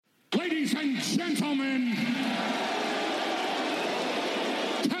Ladies and gentlemen,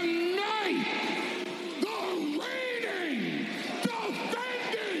 tonight, the reigning,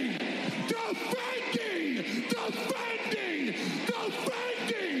 defending,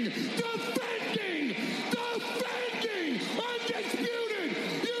 undisputed,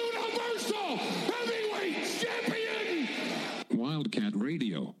 universal heavyweight champion, Wildcat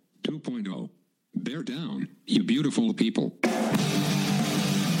Radio 2.0. Bear down, you beautiful people.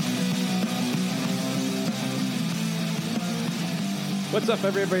 What's up,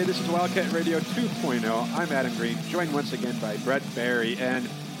 everybody? This is Wildcat Radio 2.0. I'm Adam Green, joined once again by Brett Barry, and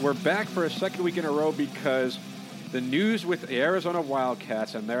we're back for a second week in a row because the news with the Arizona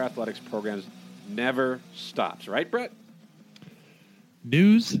Wildcats and their athletics programs never stops. Right, Brett?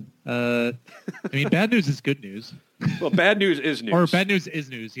 News? I mean, bad news is good news. Well, bad news is news. Or bad news is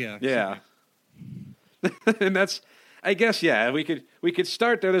news, yeah. Yeah. And that's, I guess, yeah, we could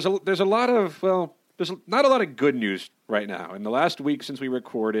start there. There's a lot of, well, there's not a lot of good news right now. In the last week since we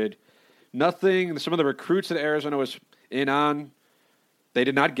recorded, nothing, some of the recruits that Arizona was in on, they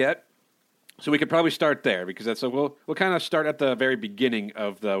did not get. So we could probably start there because that's we'll kind of start at the very beginning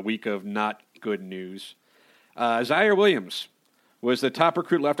of the week of not good news. Zaire Williams was the top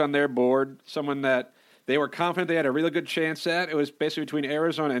recruit left on their board, someone that they were confident they had a really good chance at. It was basically between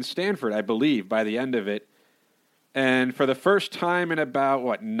Arizona and Stanford, I believe, by the end of it. And for the first time in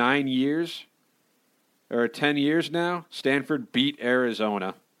about, 9 years or 10 years now, Stanford beat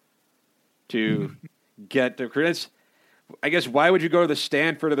Arizona to get the credits. I guess, why would you go to the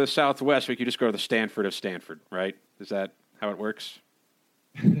Stanford of the Southwest when you could just go to the Stanford of Stanford, right? Is that how it works?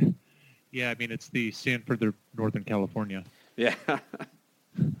 Yeah, I mean, it's the Stanford of Northern California. Yeah.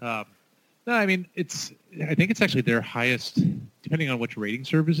 No, I mean, I think it's actually their highest, depending on which rating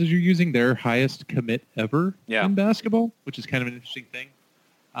services you're using, their highest commit ever in basketball, which is kind of an interesting thing.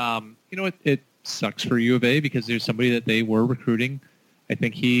 It sucks for U of A because there's somebody that they were recruiting. I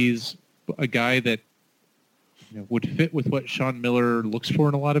think he's a guy that would fit with what Sean Miller looks for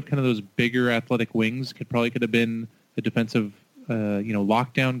in a lot of kind of those bigger athletic wings. Could have been a defensive,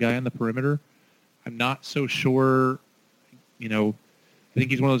 lockdown guy on the perimeter. I'm not so sure, I think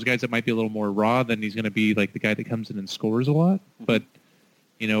he's one of those guys that might be a little more raw than he's going to be like the guy that comes in and scores a lot. But,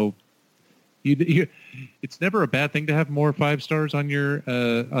 it's never a bad thing to have more 5 stars on your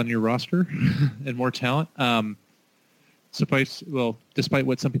roster and more talent. Despite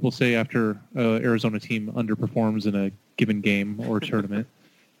what some people say after Arizona team underperforms in a given game or tournament.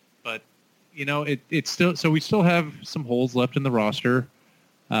 But, it's still, so we still have some holes left in the roster.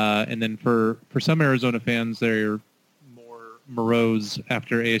 And then for some Arizona fans, they're morose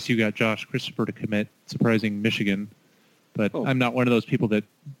after ASU got Josh Christopher to commit, surprising Michigan. But I'm not one of those people that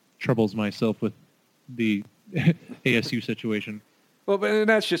troubles myself with the ASU situation. Well, but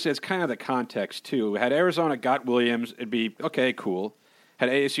that's just, it's kind of the context, too. Had Arizona got Williams, it'd be, okay, cool. Had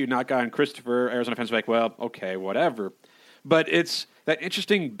ASU not gotten Christopher, Arizona fans would be like, well, okay, whatever. But it's that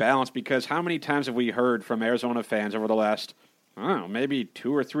interesting balance because how many times have we heard from Arizona fans over the last, maybe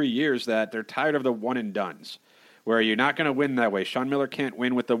 2 or 3 years that they're tired of the one-and-dones, where you're not going to win that way. Sean Miller can't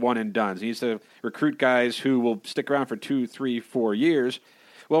win with the one-and-dones. He needs to recruit guys who will stick around for 2, 3, 4 years.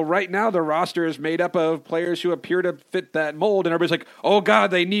 Well, right now the roster is made up of players who appear to fit that mold, and everybody's like, oh,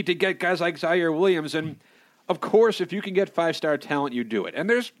 God, they need to get guys like Zaire Williams. And, of course, if you can get 5-star talent, you do it. And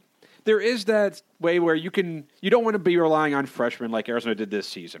there is that way where you don't want to be relying on freshmen like Arizona did this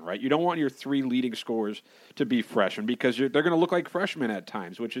season, right? You don't want your 3 leading scorers to be freshmen because they're going to look like freshmen at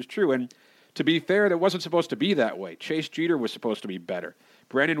times, which is true. And to be fair, that wasn't supposed to be that way. Chase Jeter was supposed to be better.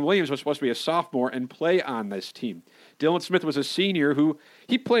 Brandon Williams was supposed to be a sophomore and play on this team. Dylan Smith was a senior who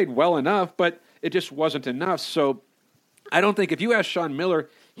he played well enough, but it just wasn't enough. So I don't think if you ask Sean Miller,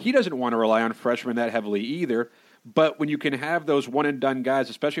 he doesn't want to rely on freshmen that heavily either. But when you can have those one-and-done guys,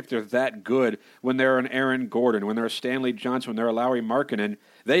 especially if they're that good, when they're an Aaron Gordon, when they're a Stanley Johnson, when they're a Lauri Markkanen,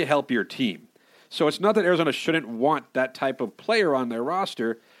 they help your team. So it's not that Arizona shouldn't want that type of player on their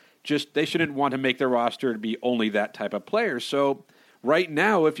roster, just they shouldn't want to make their roster to be only that type of player. So right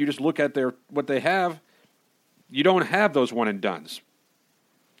now, if you just look at what they have, you don't have those one-and-dones.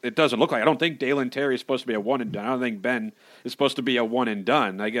 It doesn't look like. I don't think Dalen Terry is supposed to be a one-and-done. I don't think Ben is supposed to be a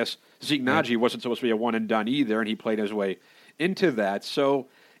one-and-done. I guess Zeke Naji wasn't supposed to be a one-and-done either, and he played his way into that. So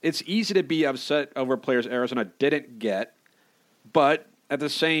it's easy to be upset over players Arizona didn't get, but at the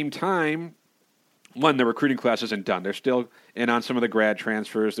same time, one, the recruiting class isn't done. They're still in on some of the grad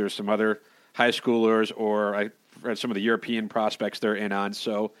transfers. There's some other high schoolers or some of the European prospects they're in on.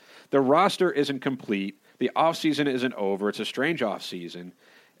 So the roster isn't complete. The offseason isn't over. It's a strange offseason.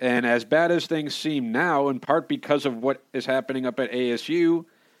 And as bad as things seem now, in part because of what is happening up at ASU,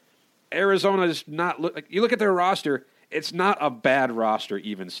 Arizona is not like you look at their roster. It's not a bad roster,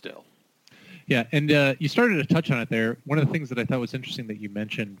 even still. Yeah, and you started to touch on it there. One of the things that I thought was interesting that you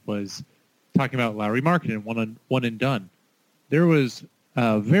mentioned was talking about Lauri Markkanen, one and done. There was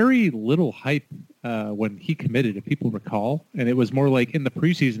very little hype when he committed, if people recall, and it was more like in the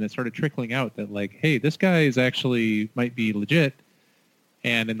preseason it started trickling out that like, hey, this guy is actually might be legit.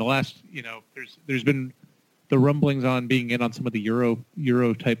 And in the last, there's been the rumblings on being in on some of the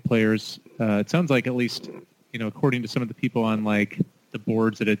Euro type players. It sounds like at least, according to some of the people on like the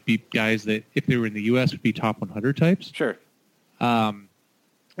boards that it'd be guys that if they were in the U.S. would be top 100 types. Sure. And,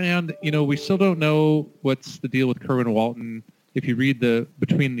 we still don't know what's the deal with Kerwin Walton. If you read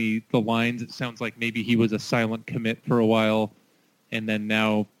between the lines, it sounds like maybe he was a silent commit for a while and then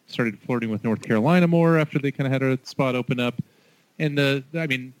now started flirting with North Carolina more after they kind of had a spot open up. And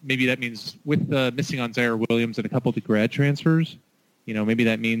maybe that means with missing on Zaire Williams and a couple of the grad transfers, maybe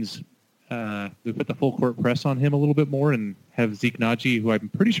that means we put the full court press on him a little bit more and have Zeke Naji, who I'm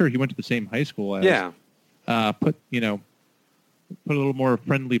pretty sure he went to the same high school as, put a little more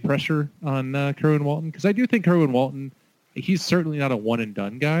friendly pressure on Kerwin Walton. Because I do think Kerwin Walton, he's certainly not a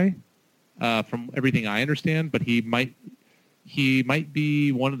one-and-done guy from everything I understand, but he might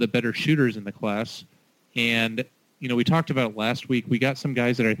be one of the better shooters in the class. And, we talked about it last week. We got some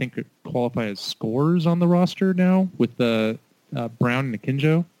guys that I think qualify as scorers on the roster now with the Brown and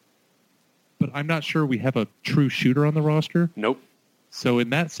Akinjo. But I'm not sure we have a true shooter on the roster. Nope. So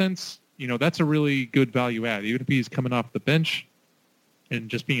in that sense, that's a really good value add. Even if he's coming off the bench and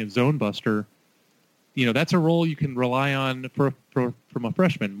just being a zone buster, that's a role you can rely on from a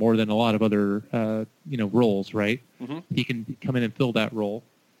freshman more than a lot of other, roles, right? Mm-hmm. He can come in and fill that role.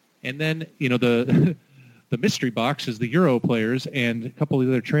 And then, the mystery box is the Euro players and a couple of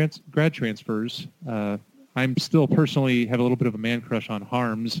other grad transfers. I'm still personally have a little bit of a man crush on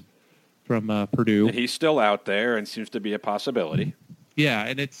Harms from Purdue. And he's still out there and seems to be a possibility. Yeah,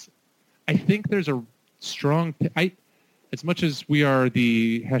 and I think there's a strong... as much as we are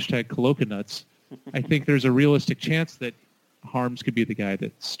the hashtag Coloca nuts, I think there's a realistic chance that Harms could be the guy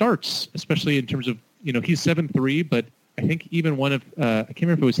that starts, especially in terms of, he's 7'3", but I think even one of, I can't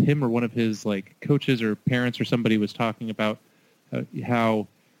remember if it was him or one of his like coaches or parents or somebody was talking about how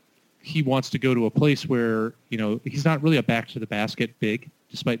he wants to go to a place where, he's not really a back to the basket big,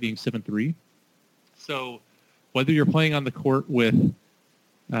 despite being 7'3". So whether you're playing on the court with,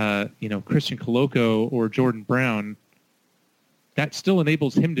 Christian Coloco or Jordan Brown, that still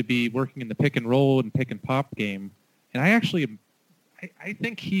enables him to be working in the pick and roll and pick and pop game. And I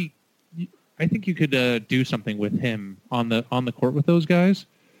think you could do something with him on the court with those guys,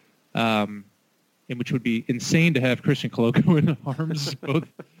 and which would be insane to have Christian Coloco and Harms both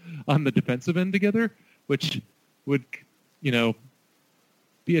on the defensive end together, which would,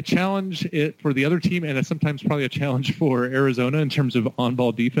 be a challenge for the other team and sometimes probably a challenge for Arizona in terms of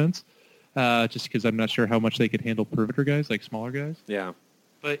on-ball defense, just because I'm not sure how much they could handle perimeter guys, like smaller guys. Yeah.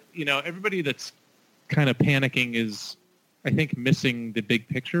 But, everybody that's kind of panicking is, I think, missing the big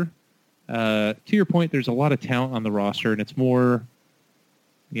picture. To your point, there's a lot of talent on the roster, and it's more,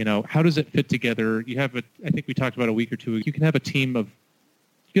 how does it fit together? You have I think we talked about a week or two ago, you can have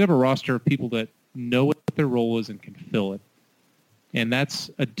a roster of people that know what their role is and can fill it. And that's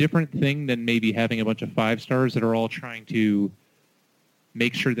a different thing than maybe having a bunch of 5-stars that are all trying to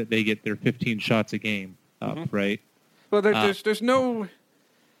make sure that they get their 15 shots a game up, right? Well, there's no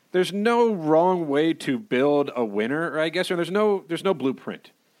wrong way to build a winner, I guess, or there's no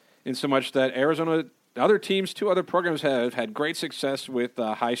blueprint. In so much that Arizona, other teams, 2 other programs have had great success with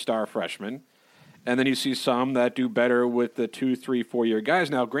high-star freshmen, and then you see some that do better with the 2, 3, 4-year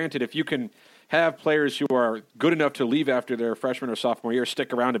guys. Now, granted, if you can have players who are good enough to leave after their freshman or sophomore year,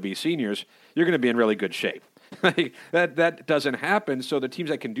 stick around to be seniors, you're going to be in really good shape. that doesn't happen, so the teams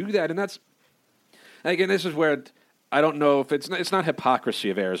that can do that, and that's, again, this is where I don't know if it's not hypocrisy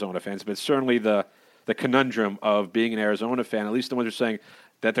of Arizona fans, but it's certainly the conundrum of being an Arizona fan, at least the ones who are saying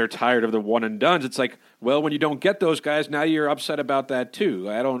that they're tired of the one-and-dones. It's like, well, when you don't get those guys, now you're upset about that too.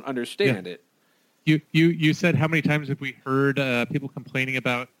 I don't understand it. You said how many times have we heard people complaining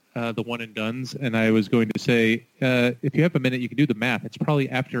about the one-and-dones, and I was going to say, if you have a minute, you can do the math. It's probably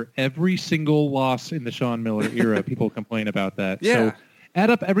after every single loss in the Sean Miller era, people complain about that. Yeah. So add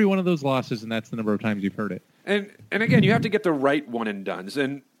up every one of those losses, and that's the number of times you've heard it. And again, you have to get the right one-and-dones.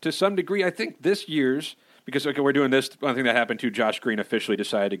 And to some degree, I think this year's, because we're doing this, one thing that happened to Josh Green officially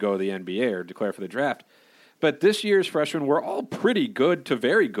decided to go to the NBA or declare for the draft. But this year's freshmen were all pretty good to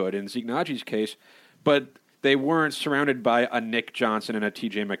very good in Zeke Naji's case, but they weren't surrounded by a Nick Johnson and a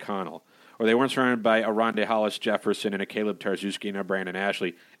TJ McConnell. or they weren't surrounded by a Rondé Hollis Jefferson and a Caleb Tarczewski and a Brandon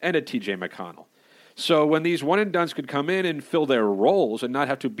Ashley and a TJ McConnell. So when these one-and-dones could come in and fill their roles and not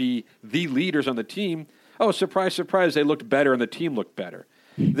have to be the leaders on the team, oh, surprise, surprise, they looked better and the team looked better.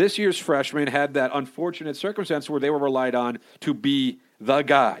 This year's freshmen had that unfortunate circumstance where they were relied on to be the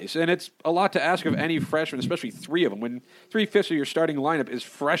guys. And it's a lot to ask of any freshman, especially three of them. When 3/5 of your starting lineup is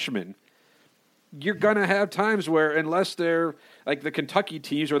freshmen, you're going to have times where, unless they're like the Kentucky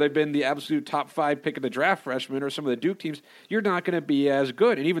teams or they've been the absolute top 5 pick of the draft freshmen or some of the Duke teams, you're not going to be as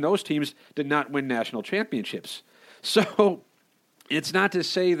good. And even those teams did not win national championships. So it's not to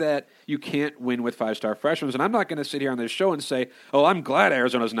say that you can't win with 5-star freshmen. And I'm not going to sit here on this show and say, oh, I'm glad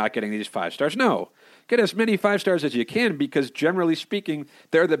Arizona's not getting these 5 stars. No. Get as many 5 stars as you can because, generally speaking,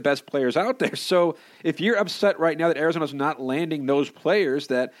 they're the best players out there. So if you're upset right now that Arizona's not landing those players,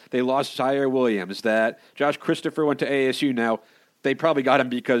 that they lost Zaire Williams, that Josh Christopher went to ASU, now they probably got him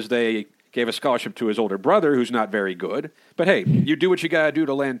because they gave a scholarship to his older brother who's not very good. But, hey, you do what you got to do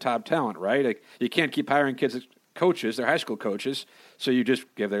to land top talent, right? Like, you can't keep hiring kids as coaches, they're high school coaches, so you just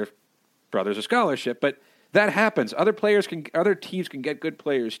give their brothers a scholarship. But that happens. Other teams can get good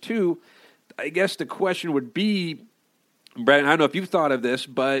players too. I guess the question would be, Brad, I don't know if you've thought of this,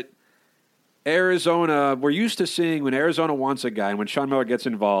 but Arizona, we're used to seeing when Arizona wants a guy, and when Sean Miller gets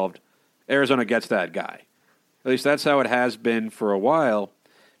involved, Arizona gets that guy. At least that's how it has been for a while.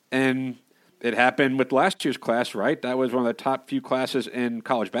 And it happened with last year's class, right? That was one of the top few classes in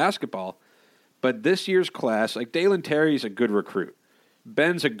college basketball. But this year's class, like Dalen Terry's a good recruit.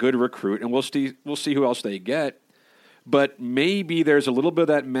 Ben's a good recruit, and we'll see who else they get. But maybe there's a little bit of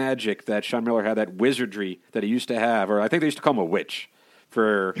that magic that Sean Miller had, that wizardry that he used to have, or I think they used to call him a witch.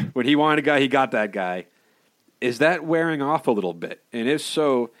 For when he wanted a guy, he got that guy. Is that wearing off a little bit? And if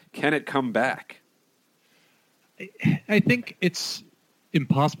so, can it come back? I think it's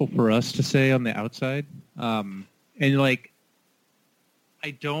impossible for us to say on the outside. And like, I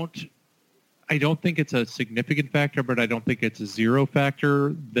don't think it's a significant factor, but I don't think it's a zero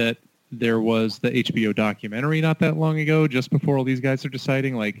factor that there was the HBO documentary not that long ago, just before all these guys are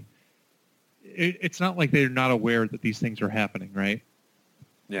deciding. Like, it's not like they're not aware that these things are happening, right?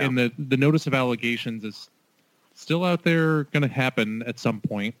 Yeah. And the notice of allegations is still out there, going to happen at some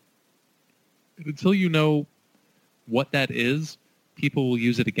point. Until you know what that is, people will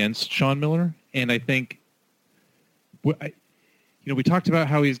use it against Sean Miller. And I think, we talked about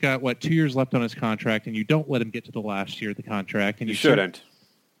how he's got, 2 years left on his contract, and you don't let him get to the last year of the contract. And you shouldn't.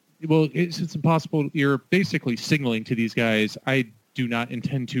 Well, it's impossible. You're basically signaling to these guys, I do not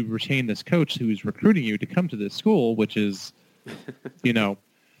intend to retain this coach who is recruiting you to come to this school, which is,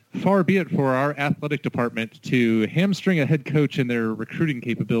 far be it for our athletic department to hamstring a head coach in their recruiting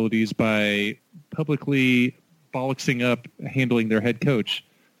capabilities by publicly bollocksing up handling their head coach.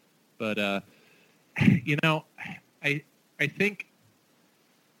 But, I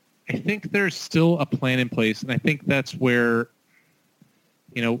think there's still a plan in place, and I think that's where,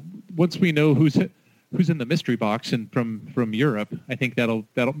 once we know who's in the mystery box and from Europe, I think that'll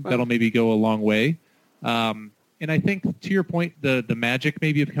maybe go a long way. And I think, to your point, the magic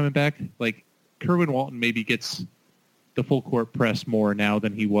maybe of coming back, like Kerwin Walton maybe gets the full court press more now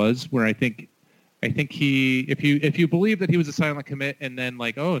than he was. Where I think he, if you believe that he was a silent commit, and then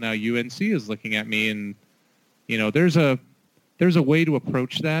like, oh, now UNC is looking at me, and there's a way to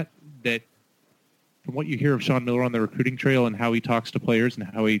approach that from what you hear of Sean Miller on the recruiting trail and how he talks to players and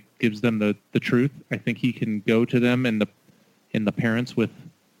how he gives them the truth. I think he can go to them and the parents with,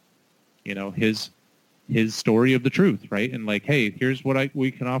 his story of the truth, right? And like, hey, here's what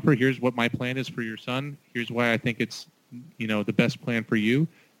we can offer. Here's what my plan is for your son. Here's why I think it's, the best plan for you.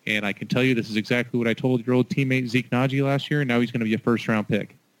 And I can tell you this is exactly what I told your old teammate Zeke Naji last year, and now he's going to be a first-round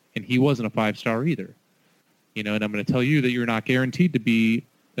pick. And he wasn't a 5-star either. And I'm going to tell you that you're not guaranteed to be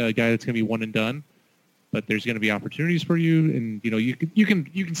a guy that's going to be one and done, but there's going to be opportunities for you, and you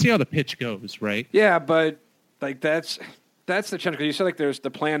can see how the pitch goes, right? Yeah, but like that's the challenge. Because you said like there's the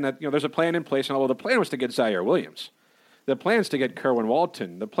plan that there's a plan in place, and although the plan was to get Zaire Williams, the plan is to get Kerwin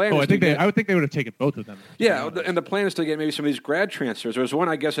Walton. The plan. I would think they would have taken both of them. Yeah, and the plan is to get maybe some of these grad transfers. There was one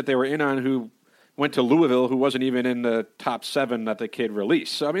I guess that they were in on who went to Louisville, who wasn't even in the top 7 that the kid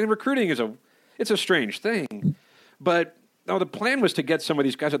released. So I mean, recruiting is a strange thing, but. No, the plan was to get some of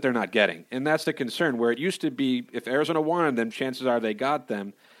these guys that they're not getting, and that's the concern. Where it used to be, if Arizona wanted them, chances are they got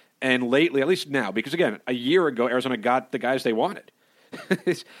them. And lately, at least now, because again, a year ago, Arizona got the guys they wanted.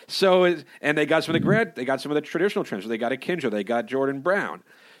 And they got some of the traditional transfers. They got Akinjo, they got Jordan Brown.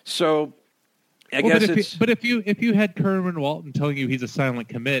 So I guess but if you had Kerwin Walton telling you he's a silent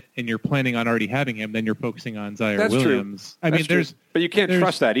commit and you're planning on already having him, then you're focusing on Zaire Williams. True. But you can't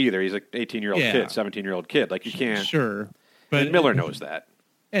trust that either. He's an 18-year-old kid, 17-year-old kid. Like you can't. Sure, but and Miller knows that.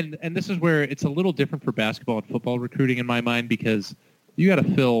 And this is where it's a little different for basketball and football recruiting in my mind, because you got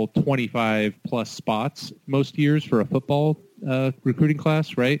to fill 25 plus spots most years for a football recruiting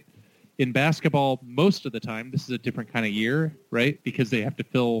class, right? In basketball, most of the time, this is a different kind of year, right? Because they have to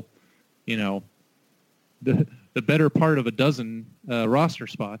fill, the better part of a dozen roster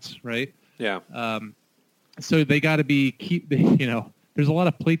spots, right? Yeah. So they got to there's a lot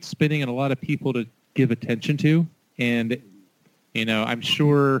of plates spinning and a lot of people to give attention to. And, I'm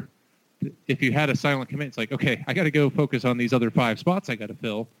sure if you had a silent commit, it's like, okay, I got to go focus on these other 5 spots I got to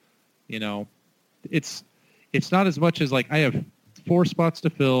fill. It's not as much as like I have 4 spots to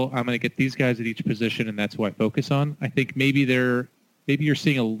fill. I'm going to get these guys at each position, and that's who I focus on. I think maybe you're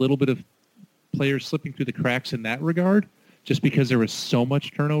seeing a little bit of players slipping through the cracks in that regard, just because there was so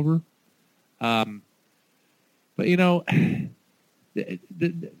much turnover. But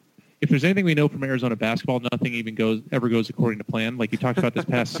if there's anything we know from Arizona basketball, nothing ever goes according to plan. Like you talked about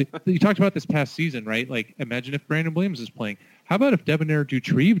this past season, right? Like imagine if Brandon Williams is playing. How about if Debonair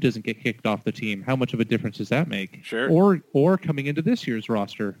Dutrieve doesn't get kicked off the team? How much of a difference does that make? Sure. Or coming into this year's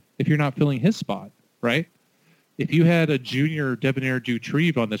roster, if you're not filling his spot, right? If you had a junior Debonair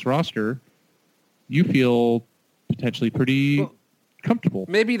Dutrieve on this roster, you feel potentially pretty comfortable.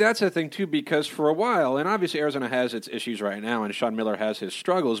 Maybe that's a thing, too, because for a while, and obviously Arizona has its issues right now, and Sean Miller has his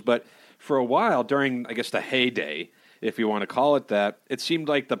struggles, but for a while, during, I guess, the heyday, if you want to call it that, it seemed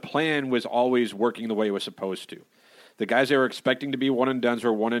like the plan was always working the way it was supposed to. The guys they were expecting to be one-and-dones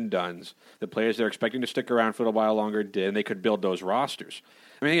were one-and-dones. The players they were expecting to stick around for a little while longer did, and they could build those rosters.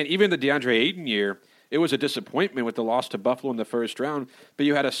 I mean, even the DeAndre Ayton year, it was a disappointment with the loss to Buffalo in the first round, but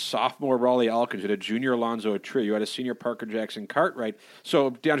you had a sophomore Raleigh Alkins, you had a junior Alonzo Trier, you had a senior Parker Jackson Cartwright,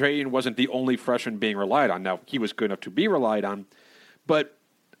 so DeAndre Ayton wasn't the only freshman being relied on. Now, he was good enough to be relied on, but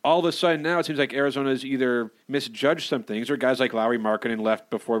all of a sudden now it seems like Arizona's either misjudged some things, or guys like Lauri Markkanen left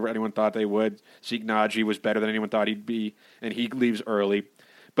before anyone thought they would. Zeke Naji was better than anyone thought he'd be, and he leaves early.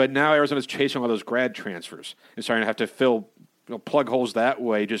 But now Arizona's chasing all those grad transfers and starting to have to plug holes that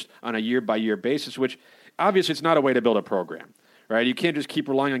way just on a year-by-year basis, which obviously it's not a way to build a program, right? You can't just keep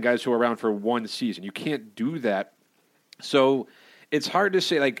relying on guys who are around for one season. You can't do that. So it's hard to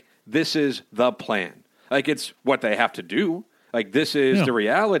say, like, this is the plan. Like, it's what they have to do. Like, this is the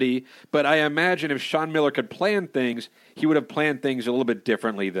reality. But I imagine if Sean Miller could plan things, he would have planned things a little bit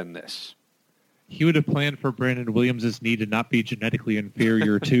differently than this. He would have planned for Brandon Williams' need to not be genetically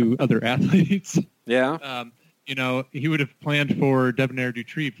inferior to other athletes. Yeah. He would have planned for Debonair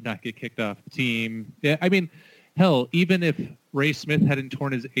Dutrieve to not get kicked off the team. Yeah, I mean, hell, even if Ray Smith hadn't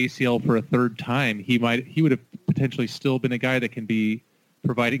torn his ACL for a third time, he would have potentially still been a guy that can be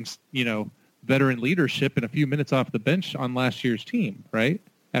providing, veteran leadership in a few minutes off the bench on last year's team, right?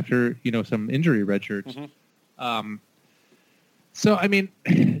 After, some injury redshirts. Mm-hmm. So, I mean,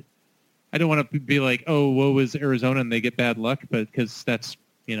 I don't want to be like, oh, woe is Arizona and they get bad luck, but because that's,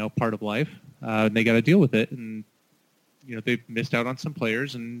 part of life. And they got to deal with it. And, they've missed out on some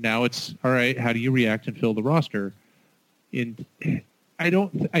players. And now it's, all right, how do you react and fill the roster? And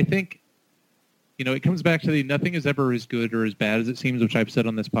I think, it comes back to nothing is ever as good or as bad as it seems, which I've said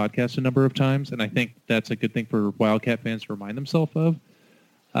on this podcast a number of times. And I think that's a good thing for Wildcat fans to remind themselves of.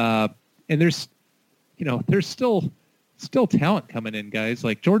 And there's still talent coming in, guys.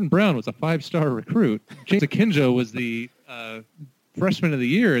 Like Jordan Brown was a 5-star recruit. James Akinjo was the freshman of the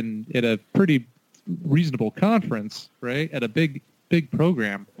year at a pretty reasonable conference, right? At a big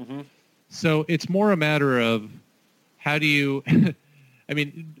program. Mm-hmm. So it's more a matter of how do you, I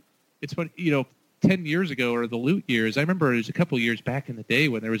mean, it's what, 10 years ago or the Lute years, I remember it was a couple of years back in the day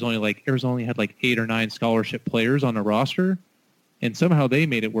when there was only Arizona only had 8 or 9 scholarship players on a roster, and somehow they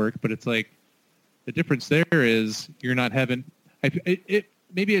made it work. But it's like the difference there is you're not having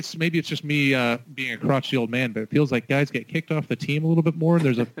maybe it's just me being a crotchety old man, but it feels like guys get kicked off the team a little bit more.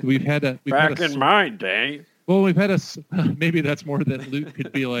 We've had in my day. Well, maybe that's more than Lute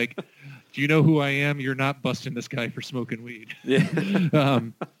could be like, do you know who I am? You're not busting this guy for smoking weed. Yeah.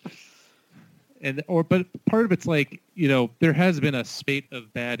 But part of it's there has been a spate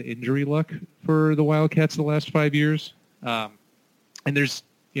of bad injury luck for the Wildcats the last 5 years. And there's,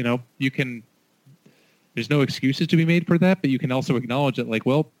 there's no excuses to be made for that, but you can also acknowledge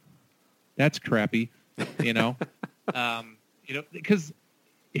that that's crappy, because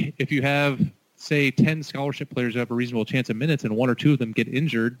if you have, say, 10 scholarship players who have a reasonable chance of minutes and 1 or 2 of them get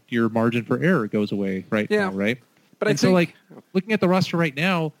injured, your margin for error goes away now, right? But so looking at the roster right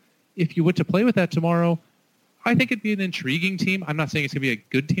now, if you were to play with that tomorrow, I think it'd be an intriguing team. I'm not saying it's going to be a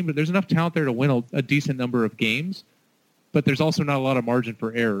good team, but there's enough talent there to win a decent number of games. But there's also not a lot of margin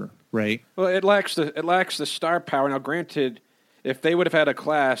for error, right? Well, it lacks the star power. Now, granted, if they would have had a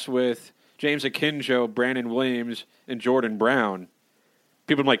class with James Akinjo, Brandon Williams, and Jordan Brown,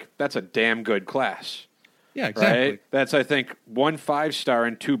 people would be like, that's a damn good class. Yeah, exactly. Right? That's, I think, 1 5-star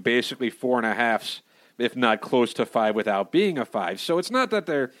and 2 basically 4.5s, if not close to 5 without being a 5. So it's not that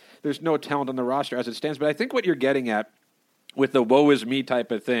there's no talent on the roster as it stands, but I think what you're getting at with the woe is me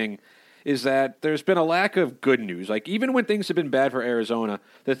type of thing is that there's been a lack of good news. Like, even when things have been bad for Arizona,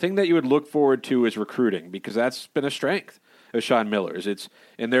 the thing that you would look forward to is recruiting, because that's been a strength of Sean Miller's.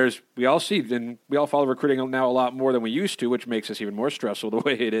 We all follow recruiting now a lot more than we used to, which makes us even more stressful the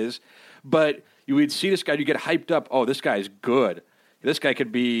way it is. But you would see this guy, you get hyped up, oh, this guy's good. This guy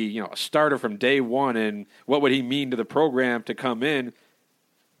could be, a starter from day one, and what would he mean to the program to come in?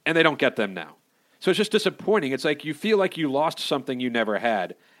 And they don't get them now. So it's just disappointing. It's like you feel like you lost something you never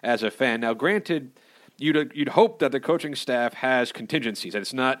had as a fan. Now, granted, you'd hope that the coaching staff has contingencies. And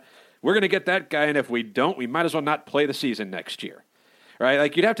it's not, we're going to get that guy, and if we don't, we might as well not play the season next year. Right?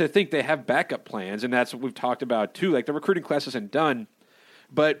 Like, you'd have to think they have backup plans, and that's what we've talked about, too. Like, the recruiting class isn't done,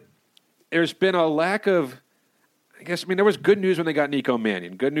 but there's been a lack of, there was good news when they got Nico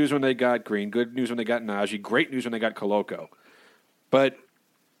Mannion, good news when they got Green, good news when they got Najee, great news when they got Koloko. But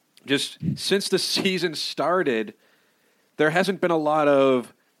just since the season started, there hasn't been a lot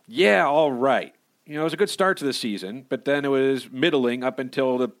of, yeah, all right. It was a good start to the season, but then it was middling up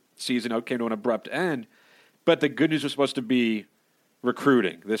until the season came to an abrupt end. But the good news was supposed to be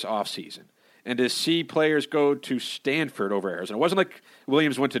recruiting this offseason. And to see players go to Stanford over Arizona. It wasn't like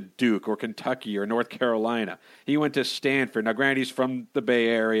Williams went to Duke or Kentucky or North Carolina. He went to Stanford. Now, granted, he's from the Bay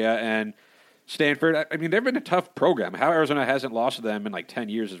Area, and Stanford, they've been a tough program. How Arizona hasn't lost to them in 10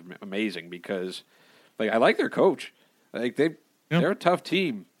 years is amazing because, I like their coach. They're a tough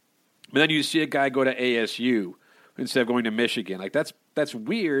team. But then you see a guy go to ASU instead of going to Michigan. That's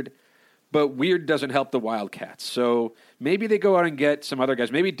weird, but weird doesn't help the Wildcats. So maybe they go out and get some other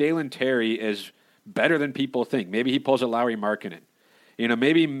guys. Maybe Dalen Terry is better than people think. Maybe he pulls a Lauri Markkanen.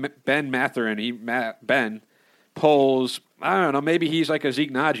 Maybe Ben Mathurin, Ben pulls, I don't know, maybe he's like a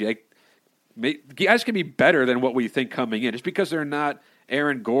Zeke Naji. Guys can be better than what we think coming in. Just because they're not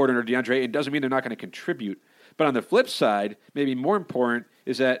Aaron Gordon or DeAndre Ayton doesn't mean they're not going to contribute. But on the flip side, maybe more important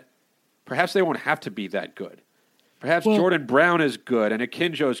is that perhaps they won't have to be that good. Perhaps Jordan Brown is good, and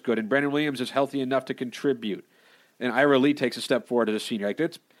Akinjo is good, and Brandon Williams is healthy enough to contribute, and Ira Lee takes a step forward as a senior.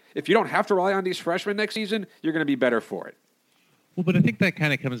 If you don't have to rely on these freshmen next season, you're going to be better for it. Well, but I think that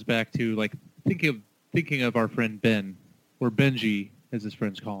kind of comes back to thinking of our friend Ben, or Benji, as his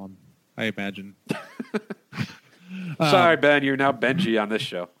friends call him. I imagine. Sorry, Ben, you're now Benji on this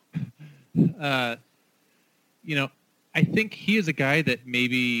show. I think he is a guy that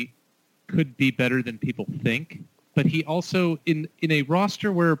maybe could be better than people think, but he also in a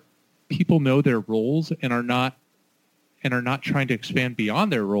roster where people know their roles and are not trying to expand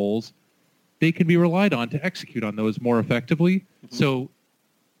beyond their roles, they can be relied on to execute on those more effectively. Mm-hmm. So,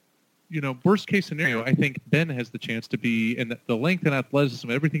 worst case scenario, I think Ben has the chance to be, in the length and athleticism,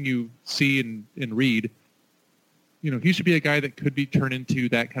 everything you see and read, he should be a guy that could be turned into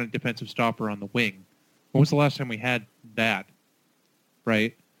that kind of defensive stopper on the wing. When was the last time we had that?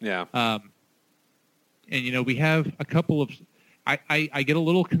 Right? Yeah. And, we have a couple of... I get a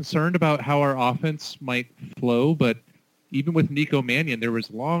little concerned about how our offense might flow, but even with Nico Mannion, there was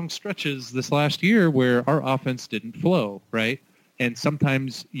long stretches this last year where our offense didn't flow, right? And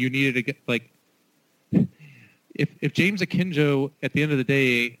sometimes you needed to get, if James Akinjo at the end of the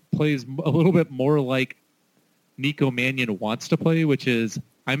day plays a little bit more like Nico Mannion wants to play, which is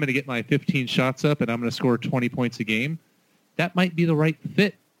I'm going to get my 15 shots up and I'm going to score 20 points a game, that might be the right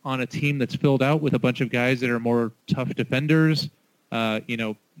fit on a team that's filled out with a bunch of guys that are more tough defenders.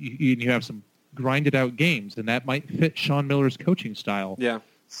 You have some grinded out games, and that might fit Sean Miller's coaching style. Yeah.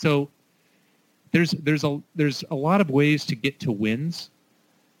 So there's a lot of ways to get to wins,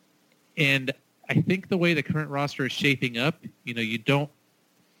 and I think the way the current roster is shaping up, you don't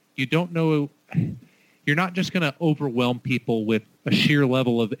know. You're not just going to overwhelm people with a sheer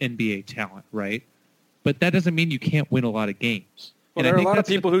level of NBA talent, right? But that doesn't mean you can't win a lot of games. Well, there are a lot of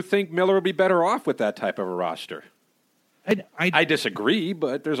people who think Miller would be better off with that type of a roster. I disagree,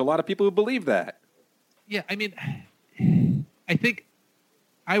 but there's a lot of people who believe that. Yeah, I think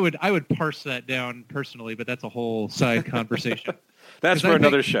I would parse that down personally, but that's a whole side conversation. That's for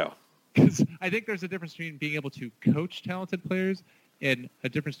another show. Because I think there's a difference between being able to coach talented players and a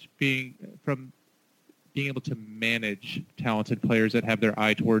difference being from being able to manage talented players that have their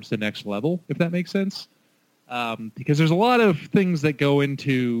eye towards the next level, if that makes sense. Because there's a lot of things that go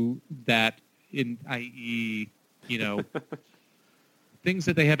into that, i.e., things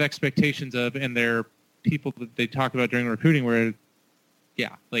that they have expectations of, and they're people that they talk about during recruiting where,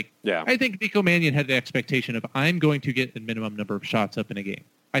 I think Nico Mannion had the expectation of, I'm going to get a minimum number of shots up in a game.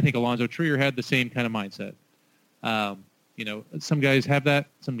 I think Alonzo Trier had the same kind of mindset. Some guys have that,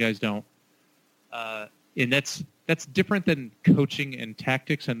 some guys don't. And that's different than coaching and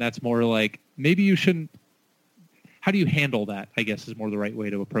tactics, and that's more like, maybe you shouldn't, how do you handle that, I guess, is more the right way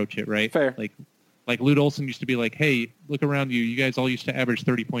to approach it, right? Fair. Like Lute Olson used to be like, hey, look around you. You guys all used to average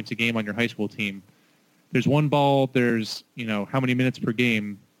 30 points a game on your high school team. There's one ball. There's, how many minutes per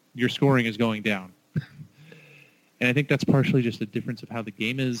game. Your scoring is going down. And I think that's partially just a difference of how the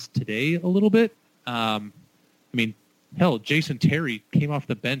game is today a little bit. Hell, Jason Terry came off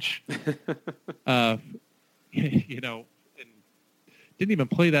the bench, and didn't even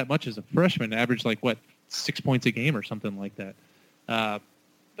play that much as a freshman. Averaged 6 points a game or something like that.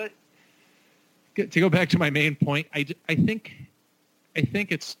 But to go back to my main point, I think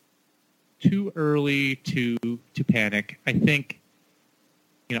it's too early to panic. I think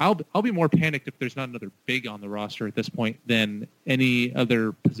I'll be more panicked if there's not another big on the roster at this point than any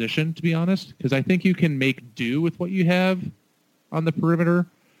other position, to be honest, because I think you can make do with what you have on the perimeter.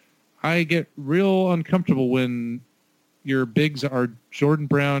 I get real uncomfortable when your bigs are Jordan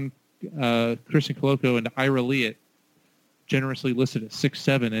Brown, Christian Coloco, and Ira Leatt, generously listed at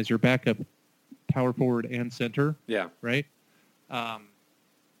 6'7" as your backup power forward and center. Yeah. Right?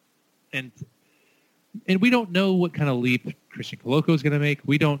 And we don't know what kind of leap Christian Coloco is going to make.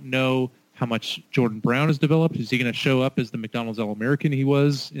 We don't know how much Jordan Brown has developed. Is he going to show up as the McDonald's All-American he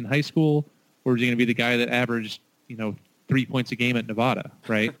was in high school? Or is he going to be the guy that averaged, 3 points a game at Nevada,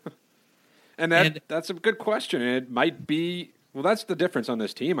 right? and that's a good question. And it might be, that's the difference on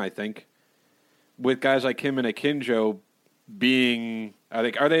this team, I think, with guys like him and Akinjo being,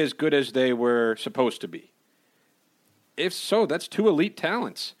 are they as good as they were supposed to be? If so, that's two elite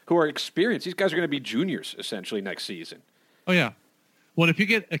talents who are experienced. These guys are going to be juniors, essentially, next season. Oh, yeah. Well, if you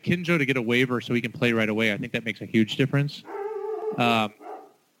get Akinjo to get a waiver so he can play right away, I think that makes a huge difference. I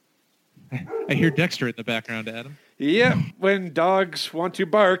hear Dexter in the background, Adam. Yeah, when dogs want to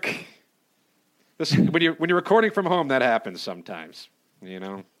bark. When you're recording from home, that happens sometimes,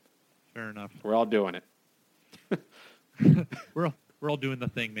 Fair enough. We're all doing it. We're all doing the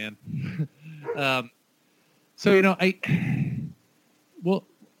thing, man. So, I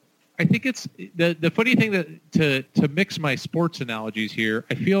think it's the funny thing that to mix my sports analogies here,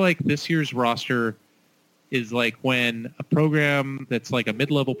 I feel like this year's roster is like when a program that's like a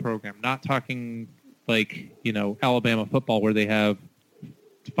mid-level program, not talking Alabama football where they have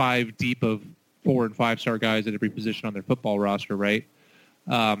 5 deep of 4 and 5-star guys at every position on their football roster, right?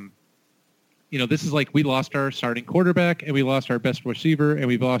 This is like we lost our starting quarterback and we lost our best receiver and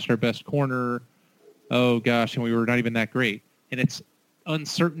we've lost our best corner. Oh, gosh, and we were not even that great. And it's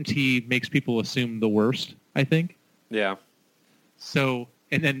uncertainty makes people assume the worst, I think. Yeah. So,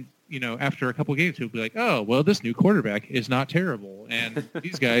 and then, after a couple of games, we'll be like, oh, well, this new quarterback is not terrible. And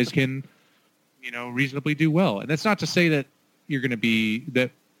these guys can, reasonably do well. And that's not to say that you're going to be –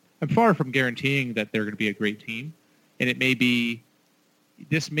 that I'm far from guaranteeing that they're going to be a great team. And it may be –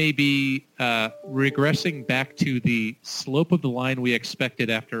 this may be regressing back to the slope of the line we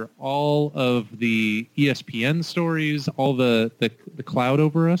expected after all of the ESPN stories, all the cloud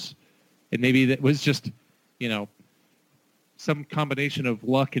over us. And maybe that was just, some combination of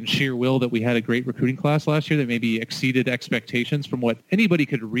luck and sheer will that we had a great recruiting class last year that maybe exceeded expectations from what anybody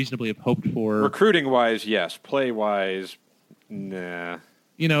could reasonably have hoped for. Recruiting-wise, yes. Play-wise, nah.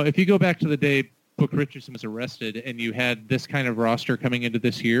 If you go back to the day Book Richardson was arrested and you had this kind of roster coming into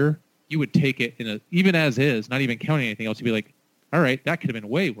this year, you would take it even as is, not even counting anything else. You'd be like, all right, that could have been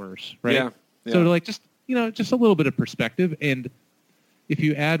way worse, right? Yeah. So just a little bit of perspective. And if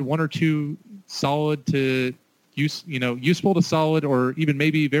you add 1 or 2 solid to useful to solid, or even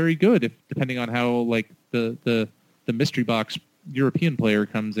maybe very good, depending on how the mystery box European player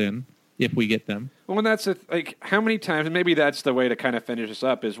comes in, if we get them. Well, and that's how many times, and maybe that's the way to kind of finish this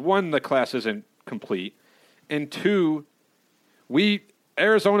up, is 1, the class isn't complete, and 2, we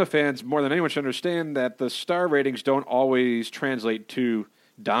Arizona fans more than anyone should understand that the star ratings don't always translate to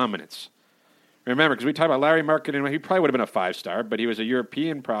dominance. Remember, because we talked about Larry Markkinen, he probably would have been a 5-star, but he was a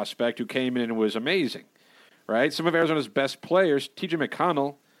European prospect who came in and was amazing, right? Some of Arizona's best players, T.J.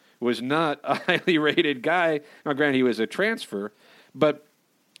 McConnell, was not a highly rated guy. Now, granted, he was a transfer, but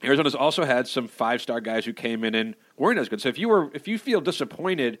Arizona's also had some 5-star guys who came in and weren't as good. So if you feel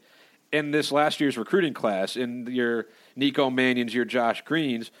disappointed in this last year's recruiting class, in your Nico Mannions, your Josh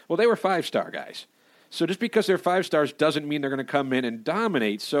Greens, well, they were 5-star guys. So just because they're 5 stars doesn't mean they're going to come in and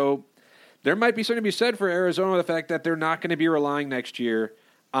dominate. So there might be something to be said for Arizona, the fact that they're not going to be relying next year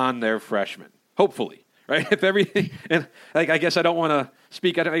on their freshmen. Hopefully, right? If everything, and I guess I don't want to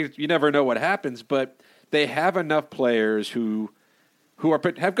speak. You never know what happens, but they have enough players who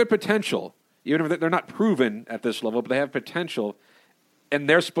have good potential, even if they're not proven at this level, but they have potential, and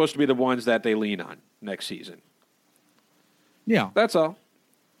they're supposed to be the ones that they lean on next season. Yeah, that's all.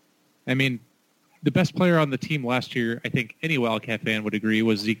 I mean, the best player on the team last year, I think any Wildcat fan would agree,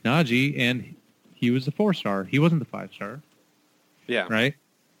 was Zeke Naji, and he was the 4-star. He wasn't the 5-star. Yeah. Right?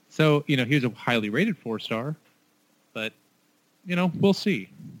 So, he was a highly rated 4-star, but, we'll see.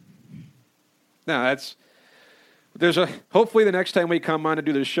 No, hopefully the next time we come on to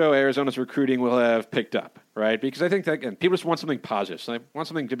do the show, Arizona's recruiting will have picked up, right? Because I think that, again, people just want something positive. So they want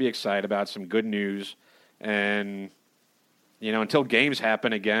something to be excited about, some good news, and, until games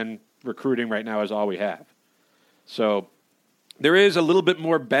happen again, recruiting right now is all we have. So there is a little bit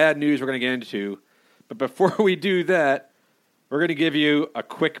more bad news we're going to get into. But before we do that, we're going to give you a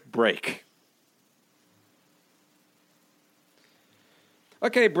quick break.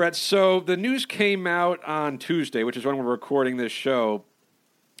 Okay, Brett, so the news came out on Tuesday, which is when we're recording this show,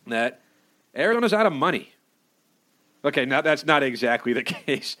 that Arizona's out of money. Okay, now that's not exactly the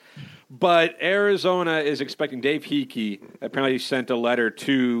case. But Arizona is expecting, Dave Hickey apparently sent a letter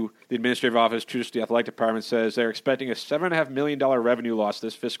to the administrative office, to the athletic department, says they're expecting a $7.5 million revenue loss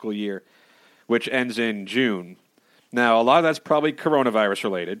this fiscal year, which ends in June. Now, a lot of that's probably coronavirus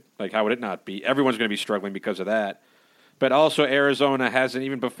related. Like, how would it not be? Everyone's going to be struggling because of that. But also Arizona hasn't,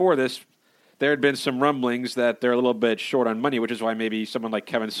 even before this, there had been some rumblings that they're a little bit short on money, which is why maybe someone like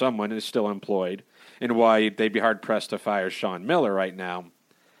Kevin Sumlin is still employed, and why they'd be hard-pressed to fire Sean Miller right now.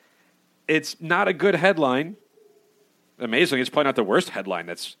 It's not a good headline. Amazingly, it's probably not the worst headline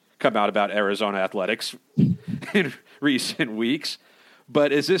that's come out about Arizona athletics in recent weeks.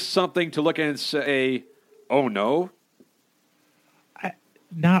 But is this something to look at and say, oh, no?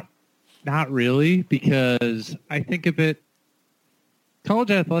 Not really, because I think of it, college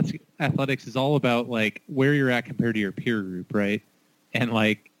athletics is all about, like, where you're at compared to your peer group, right? And,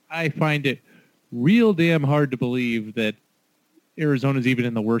 like, I find it real damn hard to believe that Arizona's even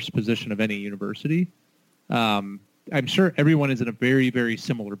in the worst position of any university. I'm sure everyone is in a very, very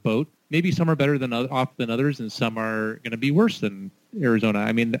similar boat. Maybe some are better than others, and some are going to be worse than Arizona.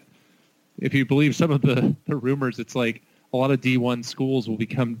 I mean, if you believe some of the rumors, it's like a lot of D1 schools will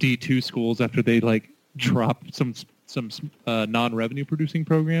become D2 schools after they drop some non-revenue producing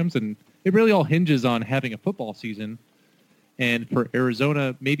programs, and it really all hinges on having a football season. And for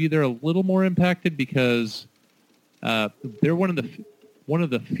Arizona, maybe they're a little more impacted because they're one of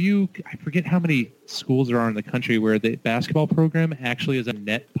the few, I forget how many schools there are in the country where the basketball program actually is a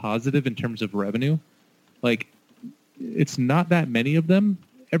net positive in terms of revenue. Like, it's not that many of them.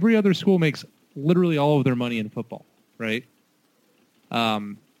 Every other school makes literally all of their money in football, right?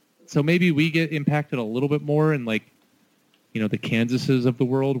 So maybe we get impacted a little bit more in, like, the Kansases of the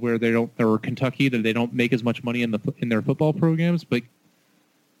world where they don't, or Kentucky, that they don't make as much money in their football programs. But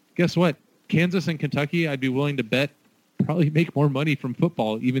guess what? Kansas and Kentucky, I'd be willing to bet, probably make more money from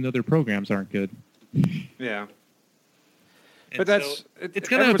football, even though their programs aren't good. Yeah. And but so it's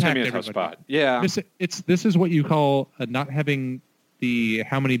going to impact be a tough spot. Yeah. This is what you call not having the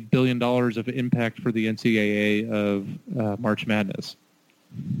how many $1 billion of impact for the NCAA of March Madness.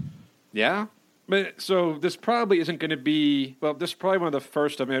 Yeah. But so this probably isn't going to be, well, this is probably one of the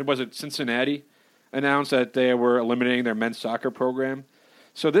first, was it Cincinnati announced that they were eliminating their men's soccer program?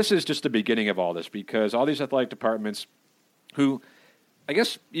 So this is just the beginning of all this, because all these athletic departments who, I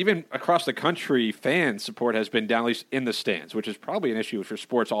guess even across the country, fan support has been down, at least in the stands, which is probably an issue for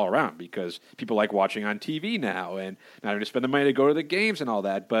sports all around, because people like watching on TV now and not having to spend the money to go to the games and all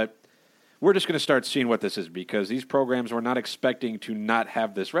that. But we're just going to start seeing what this is, because these programs were not expecting to not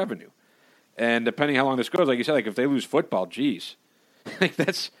have this revenue. And depending how long this goes, like you said, like if they lose football, geez,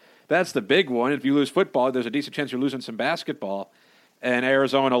 that's the big one. If you lose football, there's a decent chance you're losing some basketball. And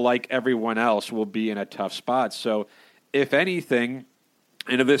Arizona, like everyone else, will be in a tough spot. So, if anything,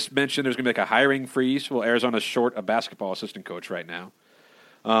 and if this mentioned there's going to be like a hiring freeze, well, Arizona's short a basketball assistant coach right now.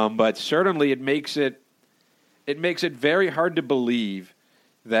 But certainly, it makes it very hard to believe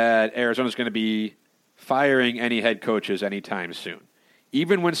that Arizona's going to be firing any head coaches anytime soon.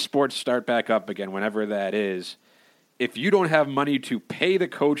 Even when sports start back up again, whenever that is, if you don't have money to pay the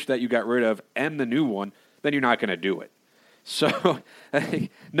coach that you got rid of and the new one, then you're not going to do it. So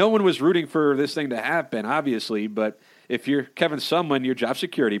no one was rooting for this thing to happen, obviously, but If you're Kevin Sumlin, your job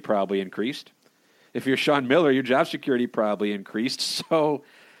security probably increased. If you're Sean Miller, your job security probably increased. So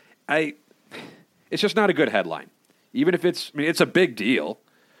it's just not a good headline. Even if it's a big deal,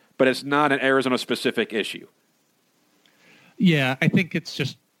 but it's not an Arizona-specific issue. Yeah, I think it's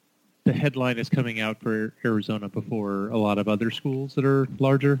just the headline is coming out for Arizona before a lot of other schools that are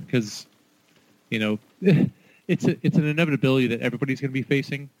larger because, it's an inevitability that everybody's going to be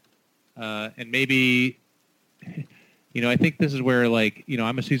facing. And maybe, I think this is where,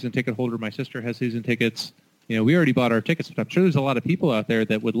 I'm a season ticket holder. My sister has season tickets. We already bought our tickets, but I'm sure there's a lot of people out there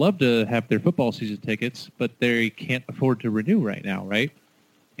that would love to have their football season tickets, but they can't afford to renew right now, right?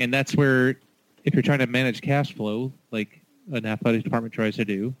 And that's where, if you're trying to manage cash flow, like an athletic department tries to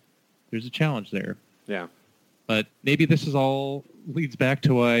do, there's a challenge there. Yeah. But maybe this is all leads back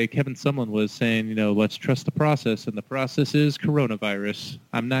to why Kevin Sumlin was saying, let's trust the process, and the process is coronavirus.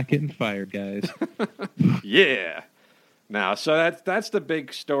 I'm not getting fired, guys. Yeah. Now, so that's the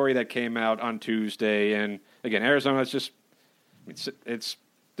big story that came out on Tuesday, and again, Arizona is just it's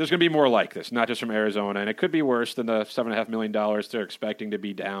there's going to be more like this, not just from Arizona, and it could be worse than the $7.5 million they're expecting to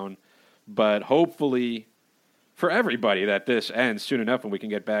be down. But hopefully, for everybody, that this ends soon enough, and we can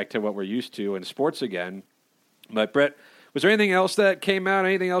get back to what we're used to in sports again. But Brett, was there anything else that came out?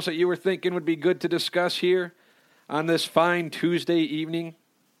 Anything else that you were thinking would be good to discuss here on this fine Tuesday evening?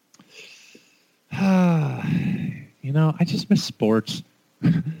 I just miss sports.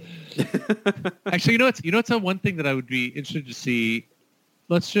 Actually, it's one thing that I would be interested to see.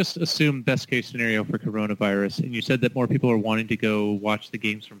 Let's just assume best case scenario for coronavirus, and you said that more people are wanting to go watch the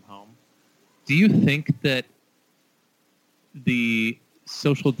games from home. Do you think that the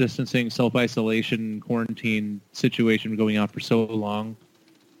social distancing, self-isolation, quarantine situation going on for so long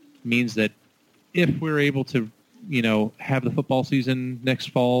means that if we're able to, have the football season next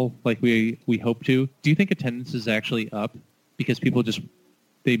fall like we hope to, do you think attendance is actually up because people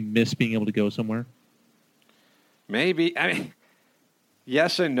they miss being able to go somewhere? Maybe. I mean,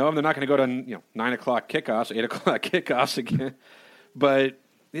 yes and no. They're not going to go to 9 o'clock kickoffs, 8 o'clock kickoffs again. But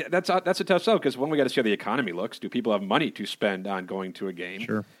yeah, that's a tough sell because one, we got to see how the economy looks. Do people have money to spend on going to a game?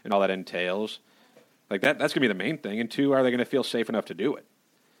 Sure. And all that entails? Like that's going to be the main thing. And two, are they going to feel safe enough to do it?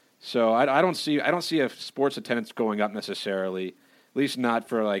 So I don't see a sports attendance going up necessarily, at least not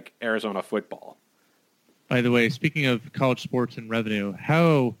for like Arizona football. By the way, speaking of college sports and revenue,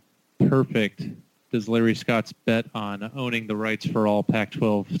 how perfect does Larry Scott's bet on owning the rights for all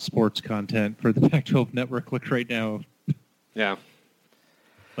Pac-12 sports content for the Pac-12 network look right now? Yeah.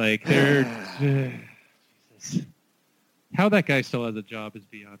 Like, how that guy still has a job is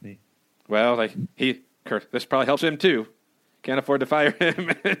beyond me. Well, this probably helps him too. Can't afford to fire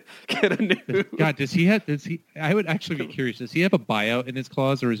him and get a new. God, does he? I would actually be curious. Does he have a buyout in his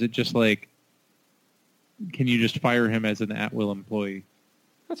clause, or is it just like, can you just fire him as an at-will employee?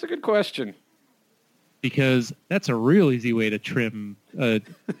 That's a good question. Because that's a real easy way to trim an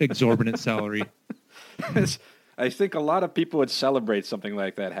exorbitant salary. I think a lot of people would celebrate something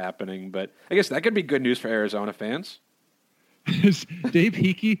like that happening, but I guess that could be good news for Arizona fans. Dave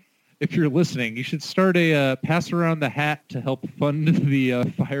Hickey, if you're listening, you should start a pass around the hat to help fund the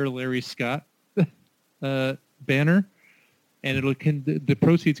Fire Larry Scott banner, and the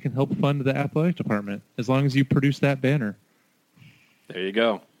proceeds can help fund the athletic department as long as you produce that banner. There you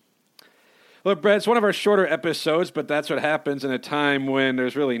go. Look, Brett, it's one of our shorter episodes, but that's what happens in a time when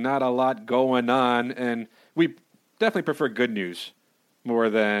there's really not a lot going on, and we definitely prefer good news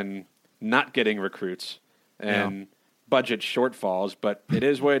more than not getting recruits and budget shortfalls, but it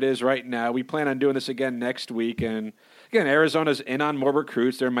is what it is right now. We plan on doing this again next week, and again, Arizona's in on more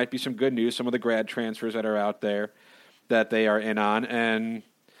recruits. There might be some good news, some of the grad transfers that are out there that they are in on, and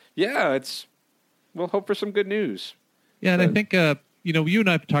yeah, we'll hope for some good news. Yeah, and I think, you and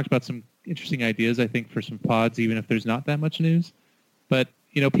I have talked about some interesting ideas, I think, for some pods, even if there's not that much news. But,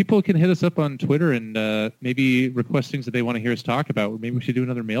 people can hit us up on Twitter and maybe request things that they want to hear us talk about. Maybe we should do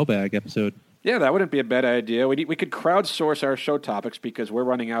another mailbag episode. Yeah, that wouldn't be a bad idea. We could crowdsource our show topics because we're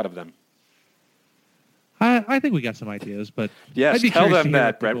running out of them. I think we got some ideas, but yes, tell them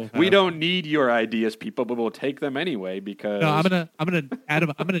that, Brett. We don't need your ideas, people, but we'll take them anyway because. No, I'm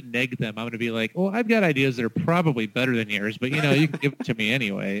gonna neg them. I'm gonna be like, well, I've got ideas that are probably better than yours, but you can give it to me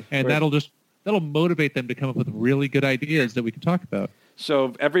anyway, and that'll motivate them to come up with really good ideas that we can talk about.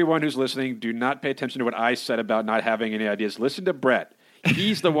 So everyone who's listening, do not pay attention to what I said about not having any ideas. Listen to Brett.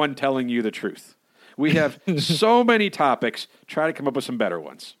 He's the one telling you the truth. We have so many topics. Try to come up with some better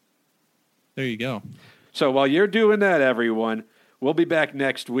ones. There you go. So while you're doing that, everyone, we'll be back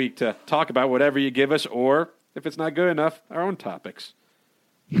next week to talk about whatever you give us, or, if it's not good enough, our own topics.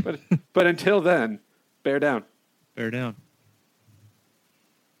 But until then, bear down. Bear down.